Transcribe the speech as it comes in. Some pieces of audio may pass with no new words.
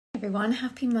everyone.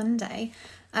 Happy Monday.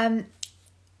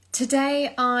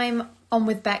 Today I'm on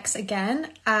with Bex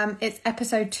again. It's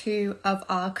episode 2 of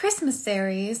our Christmas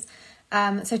series.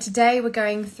 So today we're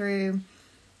going through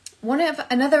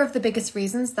another of the biggest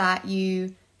reasons that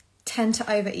you tend to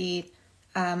overeat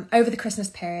over the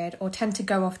Christmas period or tend to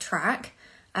go off track.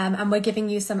 And we're giving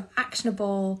you some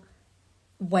actionable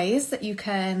ways that you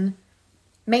can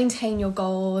maintain your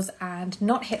goals and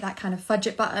not hit that kind of fudge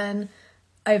it button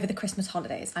over the Christmas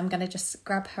holidays. I'm going to just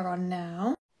grab her on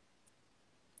now.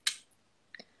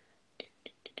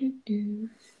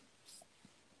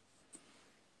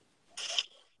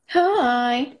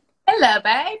 Hi. Hello,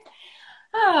 babe.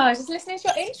 Oh, I was just listening to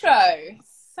your intro.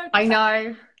 So I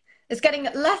know. It's getting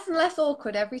less and less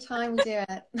awkward every time we do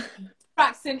it.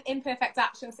 Practicing imperfect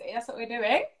action, see, that's what we're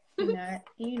doing.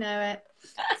 You know it.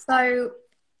 So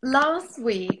last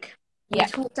week we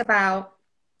talked about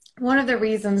one of the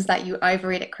reasons that you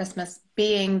overeat at Christmas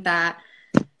being that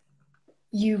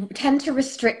you tend to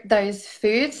restrict those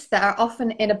foods that are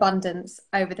often in abundance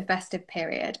over the festive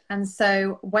period. And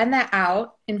so when they're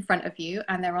out in front of you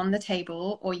and they're on the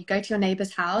table, or you go to your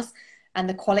neighbor's house and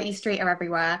the quality street are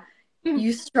everywhere,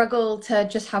 you struggle to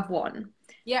just have one.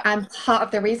 Yeah. And part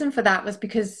of the reason for that was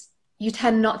because you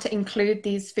tend not to include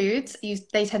these foods.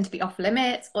 They tend to be off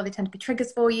limits, or they tend to be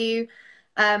triggers for you.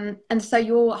 And so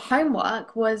your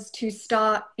homework was to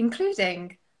start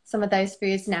including some of those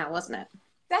foods now, wasn't it?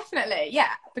 Definitely,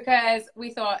 yeah, because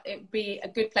we thought it would be a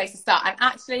good place to start. And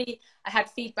actually, I had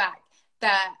feedback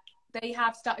that they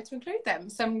have started to include them.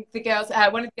 One of the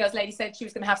girls lady said she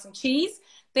was going to have some cheese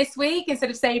this week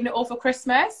instead of saving it all for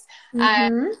Christmas.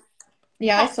 Yeah,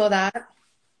 I saw that.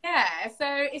 Yeah, so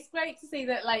it's great to see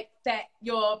that that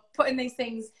you're putting these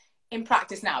things in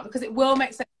practice now, because it will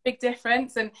make such a big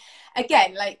difference. And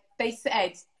again, like they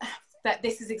said, that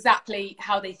this is exactly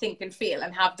how they think and feel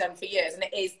and have done for years. And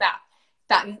it is that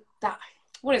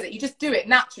what is it? You just do it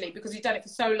naturally because you've done it for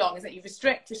so long. Is that you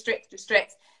restrict,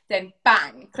 then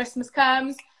bang, Christmas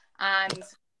comes and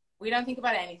we don't think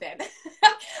about anything.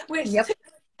 Which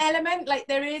element,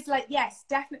 there is yes,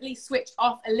 definitely switch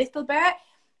off a little bit,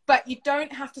 but you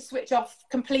don't have to switch off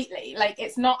completely.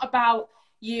 It's not about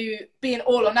you being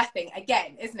all or nothing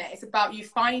again, isn't it? It's about you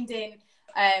finding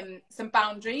some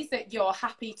boundaries that you're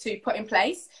happy to put in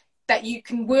place that you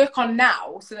can work on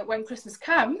now, so that when Christmas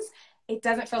comes, it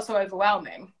doesn't feel so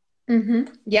overwhelming.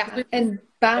 Yeah, and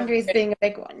boundaries being a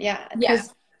big one. Yeah,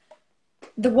 because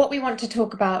what we want to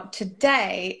talk about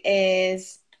today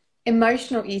is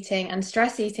emotional eating and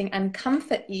stress eating and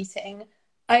comfort eating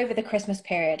over the Christmas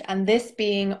period, and this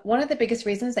being one of the biggest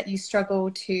reasons that you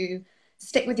struggle to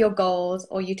stick with your goals,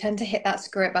 or you tend to hit that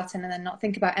screw it button and then not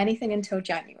think about anything until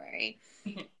January,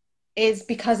 is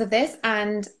because of this.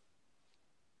 And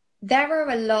there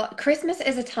are Christmas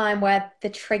is a time where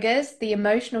the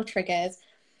emotional triggers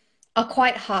are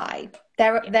quite high.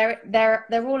 They're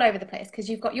all over the place, because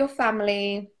you've got your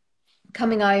family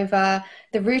coming over,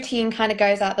 the routine kind of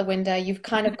goes out the window. You've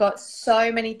kind of got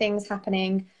so many things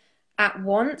happening at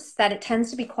once that it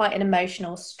tends to be quite an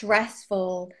emotional,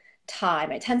 stressful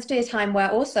time. It tends to be a time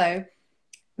where also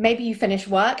maybe you finish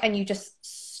work and you just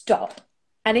stop.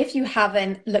 And if you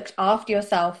haven't looked after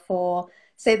yourself for,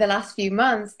 say, the last few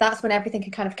months, that's when everything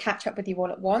can kind of catch up with you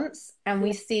all at once. And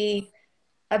we see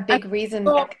a big reason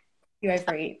you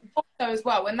overeat. Also as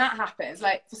well, when that happens,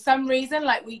 for some reason,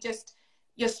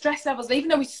 your stress levels, even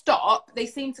though we stop, they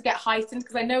seem to get heightened,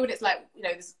 because I know what it's like.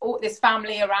 There's all this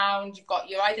family around,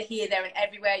 you're either here, there and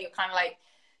everywhere. You're kind of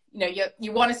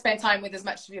you want to spend time with as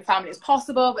much of your family as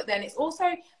possible, but then it's also,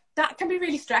 that can be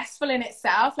really stressful in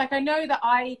itself. I know that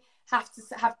I have to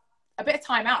have a bit of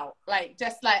time out. I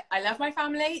love my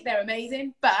family, they're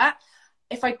amazing, but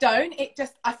if I don't,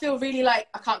 I feel really I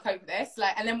can't cope with this.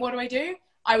 And then what do?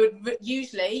 I would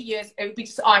it would be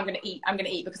just, I'm going to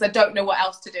eat because I don't know what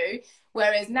else to do.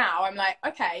 Whereas now I'm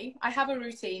okay, I have a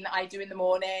routine that I do in the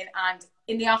morning and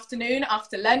in the afternoon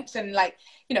after lunch, and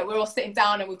we're all sitting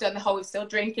down and we're still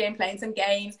drinking, playing some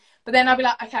games. But then I'll be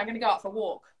okay, I'm going to go out for a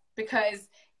walk because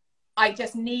I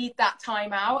just need that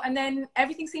time out. And then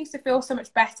everything seems to feel so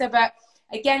much better. But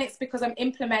again, it's because I'm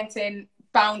implementing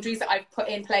boundaries that I've put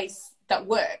in place that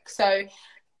work. So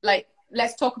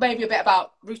let's talk maybe a bit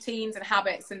about routines and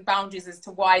habits and boundaries as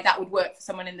to why that would work for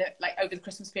someone in the over the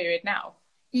Christmas period now.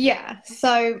 Yeah,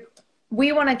 so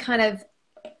we want to kind of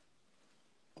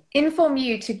inform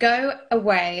you to go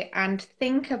away and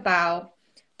think about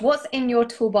what's in your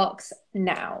toolbox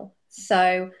now.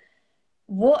 So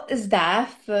what is there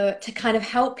to kind of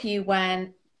help you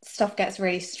when stuff gets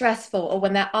really stressful, or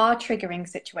when there are triggering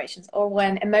situations, or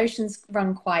when emotions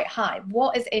run quite high?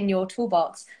 What is in your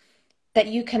toolbox that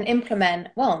you can implement,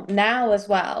 well, now as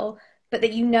well, but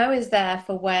that you know is there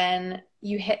for when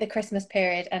you hit the Christmas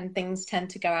period and things tend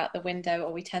to go out the window,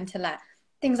 or we tend to let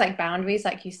things like boundaries,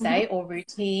 like you say, or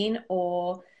routine,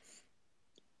 or,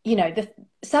 you know, the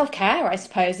self-care, I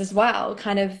suppose, as well,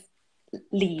 kind of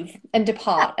leave and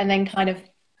depart, and then kind of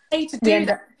to do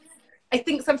that. I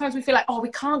think sometimes we feel like, oh,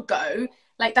 we can't go,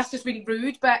 like that's just really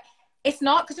rude, but it's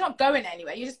not, because you're not going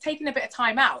anywhere. You're just taking a bit of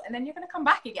time out, and then you're going to come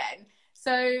back again.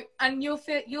 So, and you'll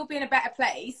be in a better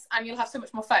place, and you'll have so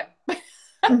much more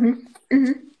fun.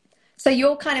 So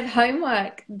your kind of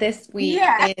homework this week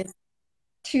is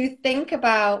to think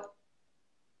about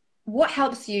what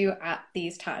helps you at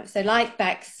these times. So like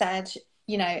Bex said,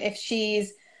 you know, if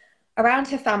she's around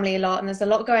her family a lot and there's a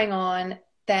lot going on,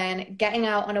 then getting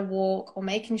out on a walk, or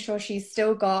making sure she's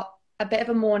still got a bit of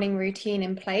a morning routine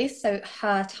in place, so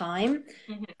her time,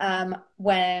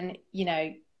 when, you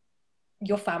know,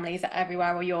 your families are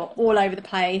everywhere, or you're all over the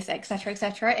place, etc.,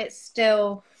 etc., it's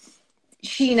still,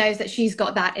 she knows that she's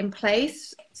got that in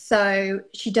place, so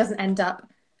she doesn't end up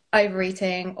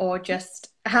overeating or just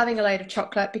having a load of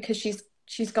chocolate, because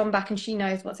she's gone back and she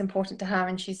knows what's important to her,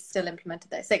 and she's still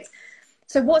implemented those things.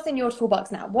 So what's in your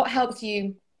toolbox now? What helps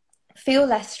you feel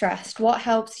less stressed? What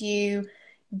helps you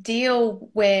deal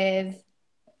with,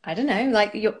 I don't know,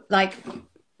 like your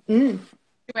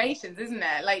situations, isn't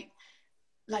it?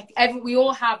 We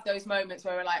all have those moments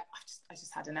where we're like, I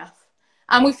just had enough,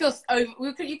 and we feel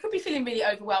you could be feeling really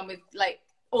overwhelmed with like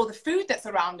all the food that's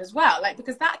around as well, like,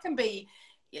 because that can be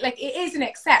like, it is an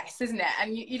excess, isn't it?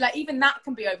 And you like, even that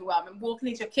can be overwhelming, walking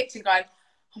into your kitchen going,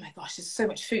 oh my gosh, there's so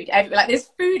much food everywhere, like there's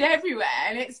food everywhere,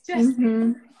 and it's just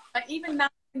like, even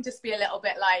that can just be a little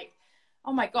bit like,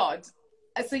 oh my god.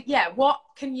 So yeah, what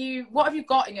have you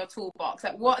got in your toolbox?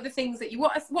 Like, what are the things that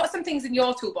what are some things in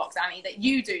your toolbox, Annie, that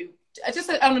you do just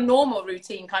on a normal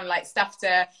routine, kind of like stuff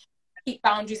to keep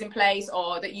boundaries in place,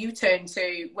 or that you turn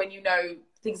to when you know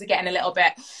things are getting a little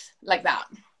bit like that?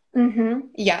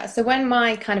 Yeah, so when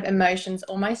my kind of emotions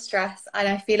or my stress, and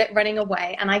I feel it running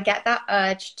away, and I get that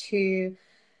urge to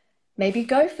maybe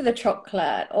go for the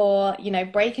chocolate, or, you know,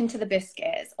 break into the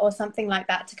biscuits or something like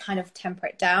that to kind of temper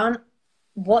it down,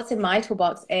 what's in my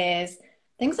toolbox is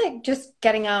things like just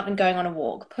getting out and going on a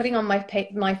walk, putting on my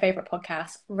favorite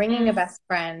podcast, ringing a best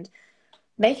friend,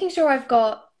 making sure I've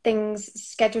got things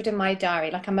scheduled in my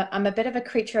diary. Like, I'm a bit of a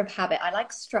creature of habit. I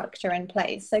like structure in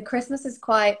place. So Christmas is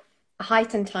quite a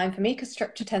heightened time for me, because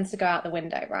structure tends to go out the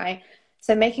window, right?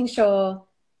 So making sure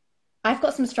I've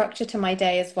got some structure to my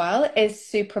day as well is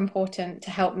super important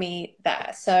to help me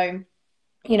there. So,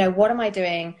 you know, what am I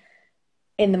doing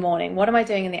in the morning? What am I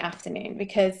doing in the afternoon?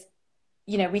 Because,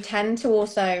 you know, we tend to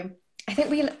also, I think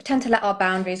we tend to let our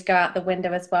boundaries go out the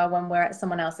window as well when we're at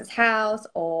someone else's house,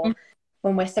 or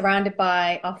when we're surrounded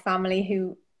by our family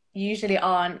who usually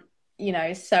aren't, you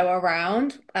know, so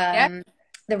around the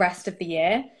rest of the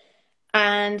year.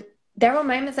 And there are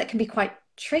moments that can be quite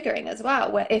triggering as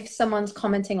well, where if someone's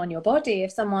commenting on your body,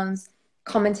 if someone's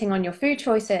commenting on your food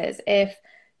choices, if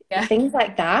things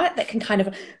like that can kind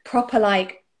of proper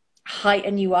like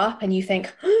heighten you up, and you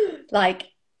think like,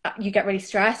 you get really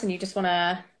stressed and you just want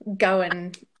to go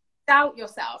and doubt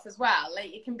yourself as well.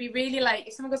 Like, it can be really like,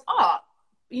 if someone goes, oh,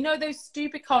 you know, those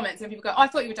stupid comments, and people go, oh, I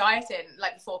thought you were dieting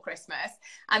like before Christmas,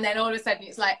 and then all of a sudden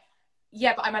it's like,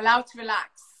 yeah, but I'm allowed to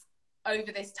relax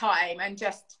over this time and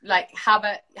just like have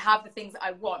the things that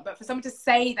I want. But for someone to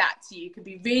say that to you could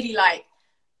be really like,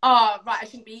 oh right, I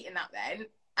shouldn't be eating that then,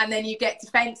 and then you get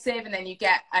defensive, and then you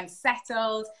get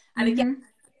unsettled. And again,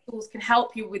 tools can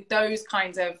help you with those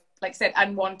kinds of, like I said,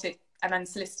 unwanted and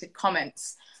unsolicited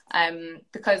comments,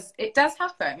 because it does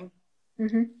happen.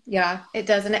 Yeah, it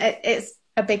does, and it's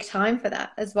a big time for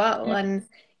that as well. And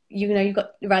you know, you've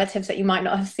got relatives that you might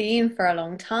not have seen for a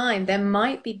long time. There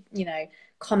might be, you know,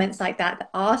 comments like that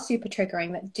are super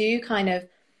triggering, that do kind of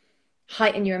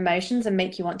heighten your emotions and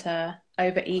make you want to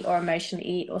overeat, or emotionally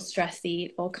eat, or stress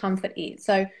eat, or comfort eat.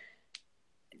 So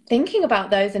thinking about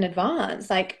those in advance,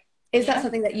 like, is that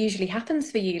something that usually happens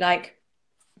for you? Like,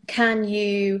 can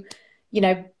you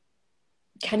know,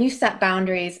 can you set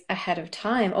boundaries ahead of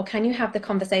time, or can you have the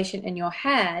conversation in your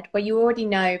head where you already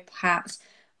know, perhaps,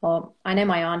 or I know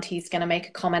my auntie's going to make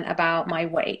a comment about my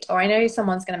weight, or I know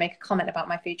someone's going to make a comment about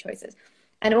my food choices.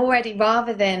 And already,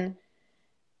 rather than,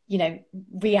 you know,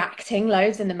 reacting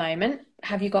loads in the moment,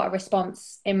 have you got a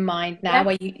response in mind now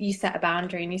where you set a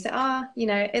boundary and you say, you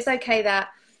know, it's okay that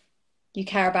you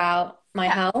care about my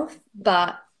health,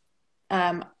 but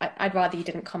I'd rather you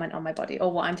didn't comment on my body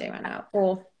or what I'm doing right now,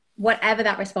 or whatever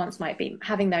that response might be,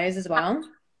 having those as well.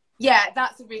 Yeah,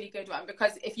 that's a really good one,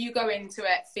 because if you go into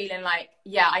it feeling like,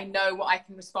 yeah, I know what I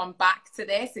can respond back to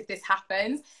this if this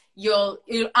happens,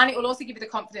 and it will also give you the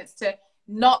confidence to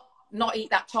not eat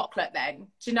that chocolate then,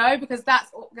 do you know? Because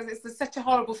it's such a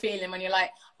horrible feeling when you're like,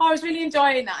 oh, I was really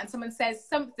enjoying that, and someone says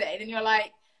something and you're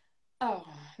like, oh,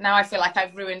 now I feel like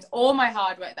I've ruined all my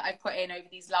hard work that I've put in over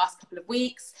these last couple of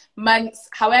weeks, months,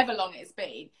 however long it's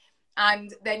been.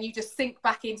 And then you just sink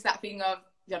back into that feeling of,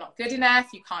 you're not good enough,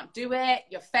 you can't do it,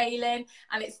 you're failing.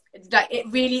 And it's like, it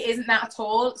really isn't that at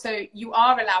all. So you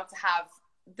are allowed to have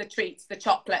the treats, the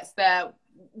chocolates, the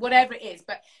whatever it is,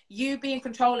 but you be in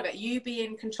control of it. You be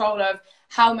in control of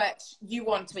how much you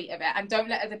want to eat of it, and don't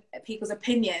let other people's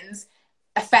opinions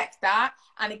affect that.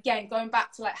 And again, going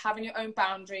back to like having your own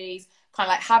boundaries, kind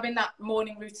of like having that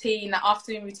morning routine, that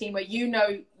afternoon routine, where you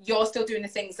know you're still doing the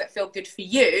things that feel good for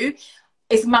you,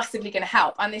 is massively going to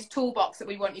help. And this toolbox that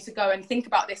we want you to go and think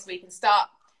about this week, and start,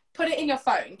 put it in your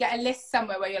phone, get a list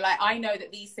somewhere where you're like, I know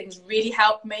that these things really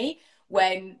help me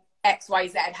when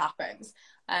XYZ happens.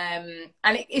 And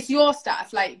it's your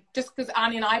stuff. Like, just because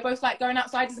Annie and I both like going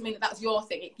outside doesn't mean that that's your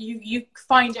thing. You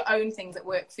find your own things that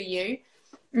work for you.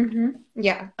 Mm-hmm.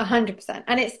 Yeah, 100%.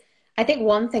 And I think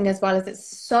one thing as well is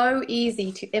it's so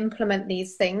easy to implement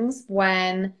these things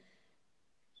when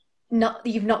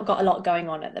you've not got a lot going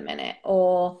on at the minute,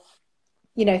 or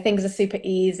you know, things are super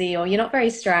easy, or you're not very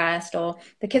stressed, or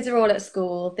the kids are all at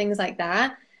school, things like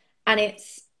that. And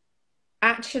it's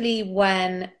actually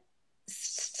when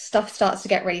stuff starts to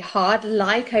get really hard,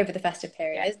 like over the festive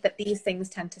periods, that these things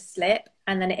tend to slip,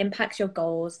 and then it impacts your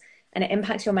goals, and it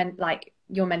impacts your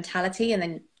mentality, and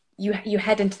then you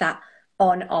head into that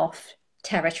on-off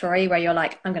territory where you're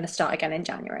like, I'm going to start again in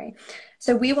January.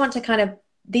 So we want to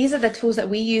these are the tools that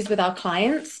we use with our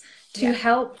clients to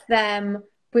help them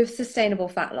with sustainable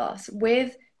fat loss,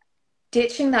 with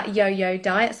ditching that yo-yo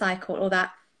diet cycle, or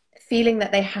that feeling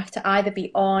that they have to either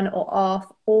be on or off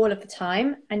all of the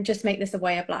time, and just make this a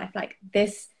way of life. Like,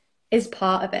 this is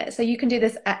part of it. So you can do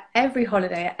this at every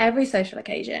holiday, at every social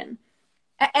occasion.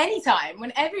 At any time,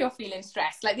 whenever you're feeling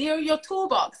stressed. Like, your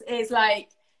toolbox is like,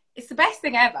 it's the best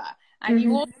thing ever.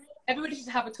 And everybody should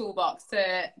have a toolbox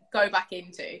to go back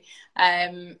into,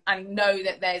 and know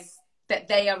that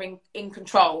they are in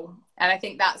control. And I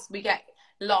think we get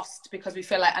lost because we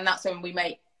feel like, and that's when we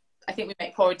make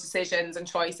poor decisions and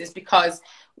choices, because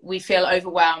we feel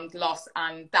overwhelmed, lost,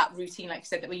 and that routine, like you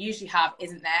said, that we usually have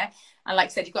isn't there. And like I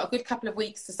said, you've got a good couple of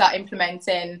weeks to start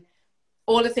implementing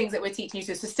all the things that we're teaching you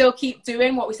to. So still keep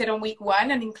doing what we said on week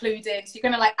 1, and including, so you're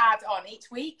going to like add on each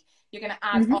week, you're going to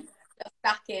add on a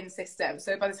stacking system.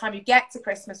 So by the time you get to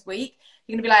Christmas week,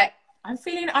 you're going to be like, I'm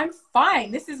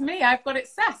fine. This is me. I've got it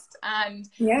sussed. And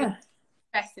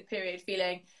festive period,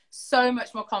 feeling so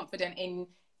much more confident in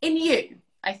you,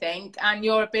 I think, and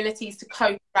your abilities to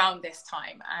cope around this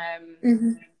time.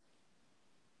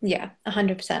 Yeah,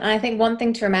 100%. And I think one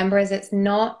thing to remember is it's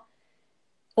not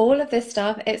all of this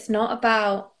stuff. It's not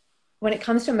about, when it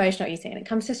comes to emotional eating and it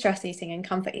comes to stress eating and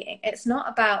comfort eating, it's not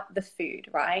about the food,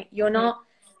 right? You're not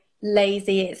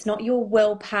lazy. It's not your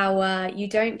willpower. You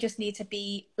don't just need to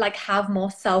be like, have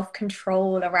more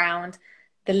self-control around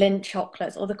the Lindt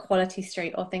chocolates or the Quality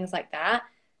Street or things like that.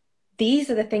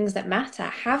 These are the things that matter.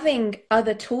 Having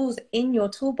other tools in your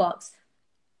toolbox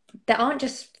that aren't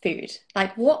just food.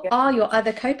 Like, what are your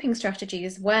other coping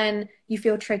strategies when you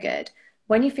feel triggered,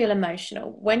 when you feel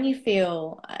emotional, when you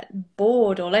feel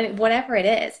bored, or whatever it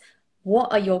is?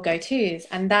 What are your go-tos?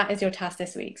 And that is your task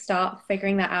this week. Start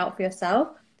figuring that out for yourself,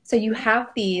 so you have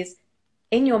these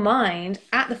in your mind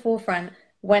at the forefront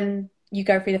when you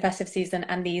go through the festive season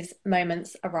and these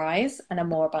moments arise and are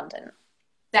more abundant.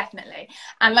 Definitely.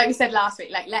 And like we said last week,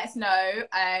 like, let us know,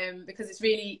 because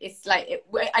we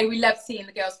love seeing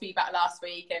the girls' feedback last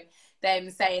week and them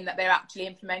saying that they're actually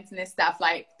implementing this stuff.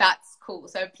 Like, that's cool.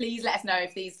 So please let us know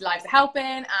if these lives are helping,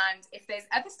 and if there's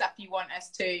other stuff you want us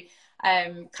to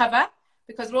cover,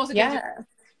 because we're also going to do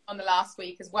on the last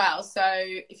week as well. So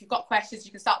if you've got questions,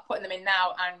 you can start putting them in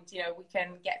now, and we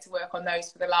can get to work on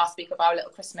those for the last week of our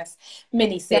little Christmas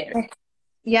mini series.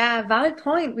 Yeah, valid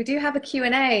point. We do have a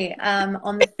Q&A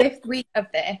on the 5th week of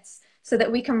this, so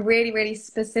that we can really, really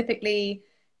specifically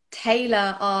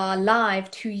tailor our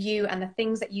live to you and the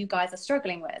things that you guys are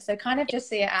struggling with. So kind of just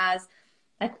see it as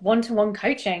like one-to-one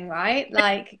coaching, right?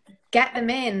 Like, get them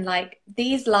in. Like,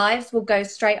 these lives will go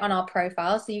straight on our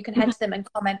profile, so you can head to them and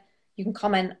comment. You can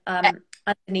comment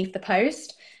underneath the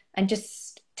post and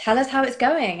just tell us how it's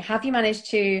going. Have you managed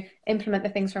to implement the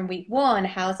things from week 1?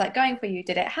 How's that going for you?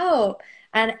 Did it help?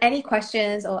 And any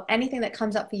questions or anything that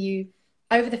comes up for you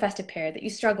over the festive period that you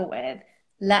struggle with,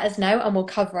 let us know and we'll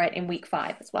cover it in week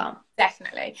 5 as well.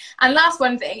 Definitely. And last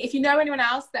one thing, if you know anyone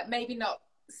else that maybe not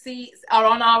are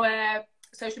on our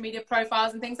social media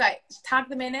profiles and things, like tag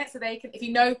them in it so they can, if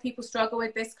you know people struggle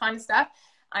with this kind of stuff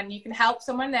and you can help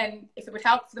someone, then if it would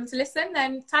help for them to listen,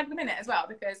 then tag them in it as well,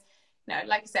 because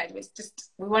like you said, it's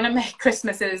just, we want to make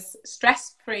Christmas as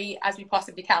stress-free as we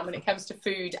possibly can when it comes to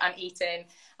food and eating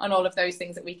and all of those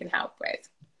things that we can help with.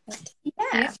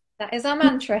 Yeah, that is our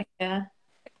mantra here.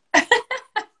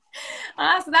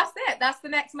 So that's it. That's the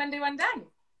next Monday one done.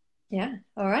 Yeah.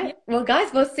 All right. Well,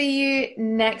 guys, we'll see you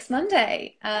next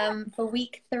Monday for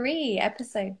week 3,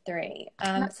 episode 3.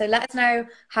 So let us know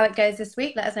how it goes this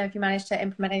week. Let us know if you managed to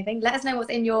implement anything. Let us know what's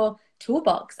in your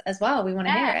toolbox as well. We want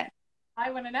to hear it. I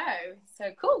want to know.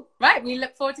 So cool. Right. We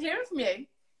look forward to hearing from you.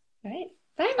 Right.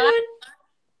 Bye, everyone.